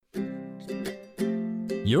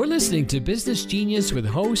You're listening to Business Genius with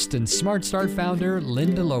host and Smart Start founder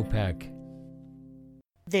Linda Lopek.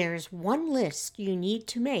 There's one list you need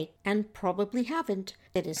to make, and probably haven't,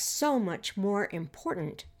 that is so much more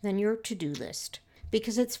important than your to-do list,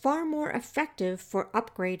 because it's far more effective for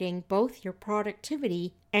upgrading both your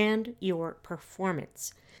productivity and your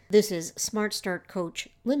performance. This is Smart Start coach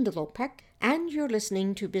Linda Lopek, and you're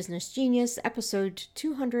listening to Business Genius episode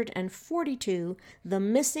 242, The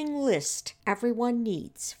Missing List Everyone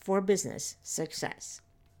Needs for Business Success.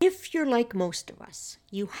 If you're like most of us,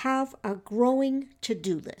 you have a growing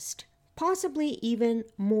to-do list, possibly even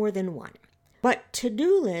more than one. But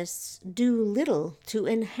to-do lists do little to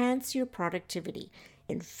enhance your productivity.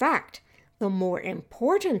 In fact, the more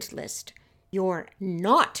important list, your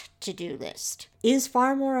not to-do list, is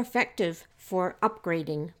far more effective for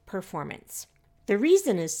upgrading performance. The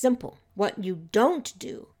reason is simple. What you don't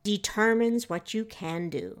do determines what you can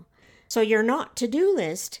do. So your not to-do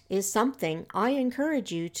list is something I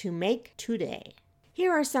encourage you to make today.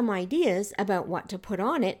 Here are some ideas about what to put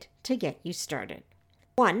on it to get you started.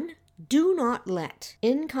 1. Do not let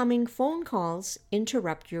incoming phone calls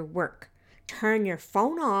interrupt your work. Turn your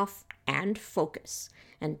phone off and focus.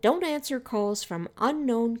 And don't answer calls from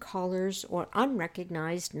unknown callers or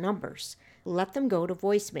unrecognized numbers. Let them go to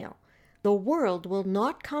voicemail. The world will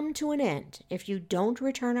not come to an end if you don't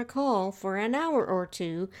return a call for an hour or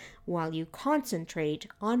two while you concentrate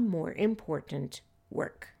on more important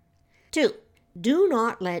work. 2. Do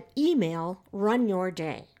not let email run your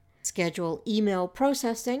day. Schedule email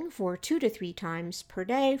processing for 2 to 3 times per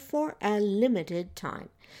day for a limited time.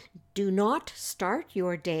 Do not start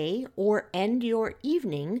your day or end your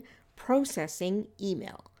evening processing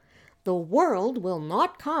email. The world will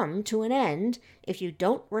not come to an end if you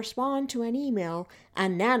don't respond to an email a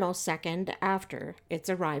nanosecond after its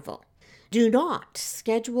arrival. Do not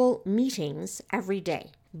schedule meetings every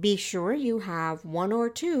day. Be sure you have 1 or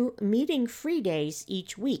 2 meeting-free days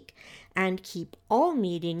each week, and keep all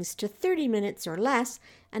meetings to 30 minutes or less,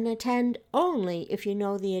 and attend only if you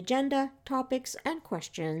know the agenda, topics, and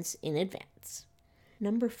questions in advance.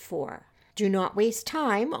 4. Do not waste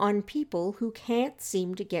time on people who can't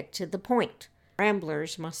seem to get to the point.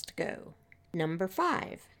 Ramblers must go.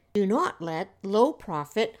 5. Do not let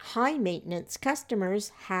low-profit, high-maintenance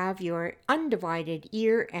customers have your undivided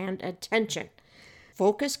ear and attention.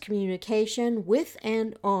 Focus communication with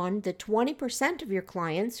and on the 20% of your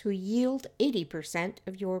clients who yield 80%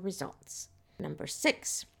 of your results.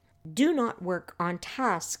 6. Do not work on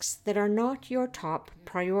tasks that are not your top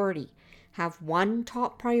priority. Have 1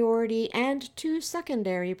 top priority and 2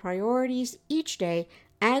 secondary priorities each day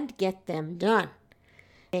and get them done.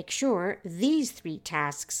 Make sure these 3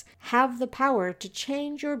 tasks have the power to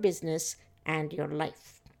change your business and your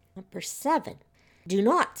life. 7. Do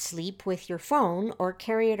not sleep with your phone or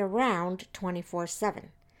carry it around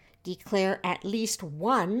 24/7. Declare at least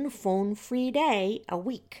 1 phone-free day a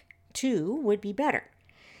week. 2 would be better.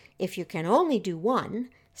 If you can only do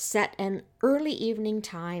 1, set an early evening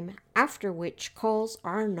time after which calls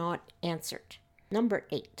are not answered.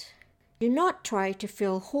 8. Do not try to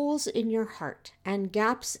fill holes in your heart and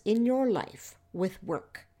gaps in your life with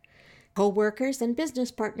work. Co-workers and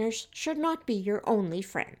business partners should not be your only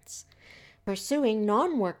friends. Pursuing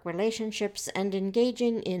non-work relationships and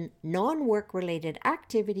engaging in non-work-related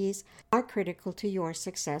activities are critical to your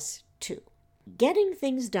success too. Getting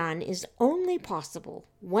things done is only possible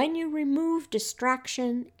when you remove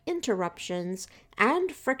distraction, interruptions,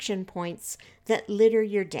 and friction points that litter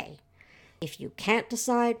your day. If you can't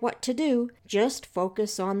decide what to do, just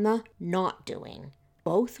focus on the not doing.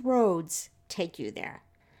 Both roads take you there.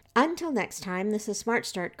 Until next time, this is Smart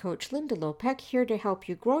Start coach Linda Lopek, here to help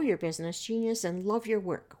you grow your business genius and love your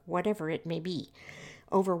work, whatever it may be.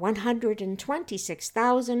 Over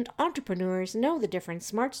 126,000 entrepreneurs know the difference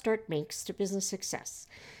Smart Start makes to business success.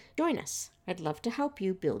 Join us. I'd love to help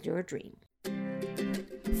you build your dream.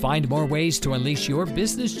 Find more ways to unleash your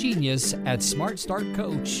business genius at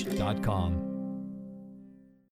smartstartcoach.com.